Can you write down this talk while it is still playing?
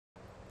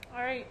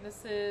All right,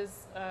 this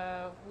is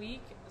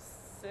week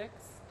 6,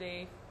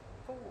 day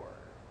 4.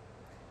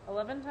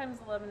 11 times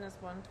 11 is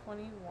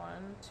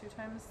 121. 2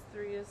 times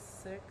 3 is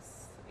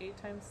 6. 8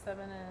 times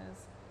 7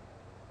 is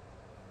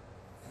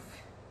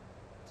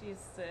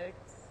G6.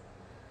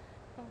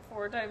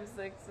 4 times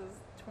 6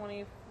 is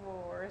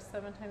 24.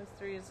 7 times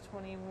 3 is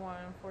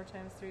 21. 4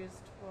 times 3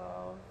 is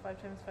 12.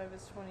 5 times 5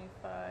 is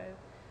 25.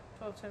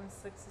 12 times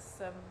 6 is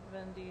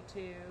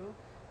 72.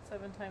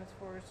 7 times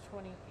 4 is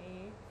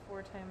 28.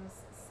 4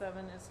 times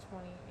 7 is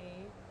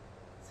 28.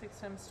 6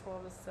 times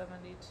 12 is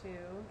 72.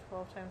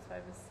 12 times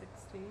 5 is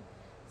 60.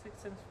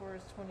 6 times 4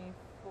 is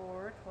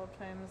 24.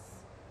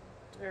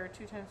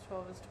 2 times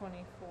 12 is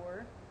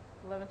 24.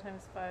 11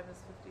 times 5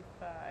 is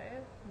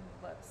 55.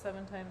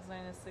 7 times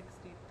 9 is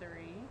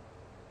 63.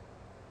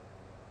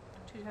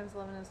 2 times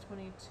 11 is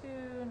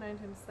 22. 9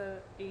 times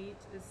 8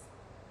 is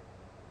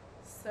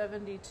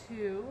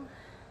 72.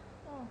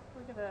 Oh,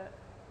 look at that.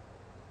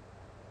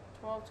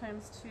 12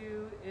 times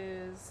 2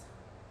 is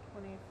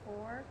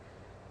 24.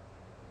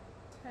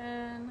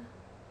 10,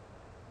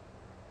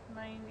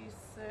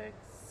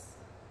 96,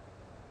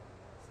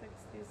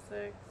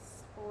 66,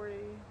 40,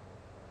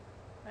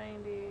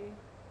 90,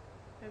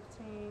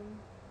 15,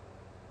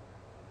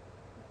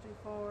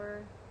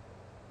 54,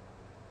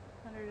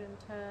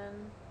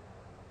 110,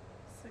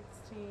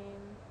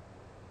 16,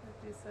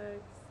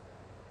 56,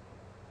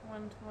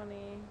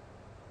 120,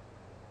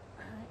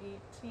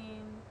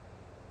 18,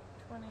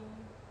 20,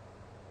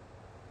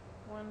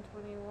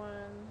 121,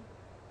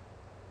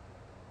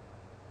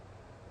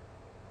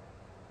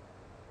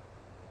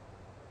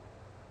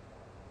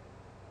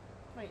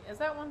 wait, is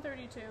that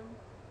 132?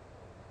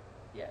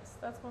 Yes,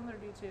 that's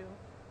 132.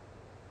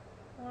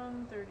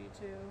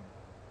 132.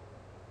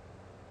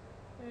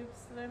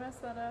 Oops, did I mess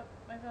that up?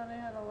 I thought I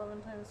had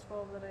 11 times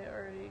 12 that I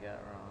already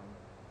got wrong.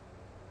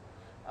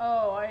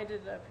 Oh, I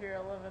did it up here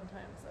 11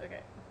 times.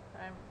 Okay,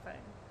 I'm fine.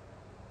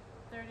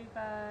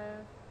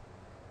 35,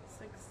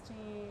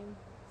 16,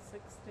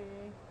 60,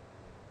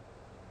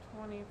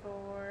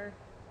 24,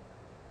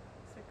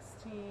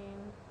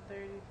 16,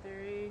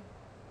 33,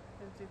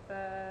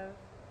 55,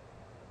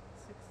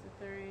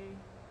 63,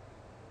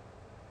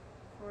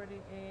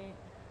 48,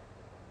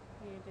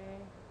 80,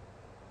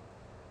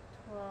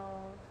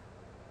 12,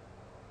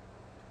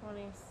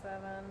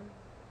 27,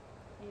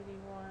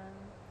 81,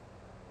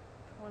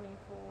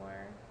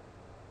 24,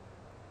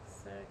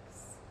 6,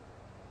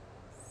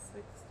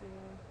 60,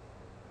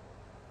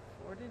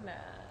 49.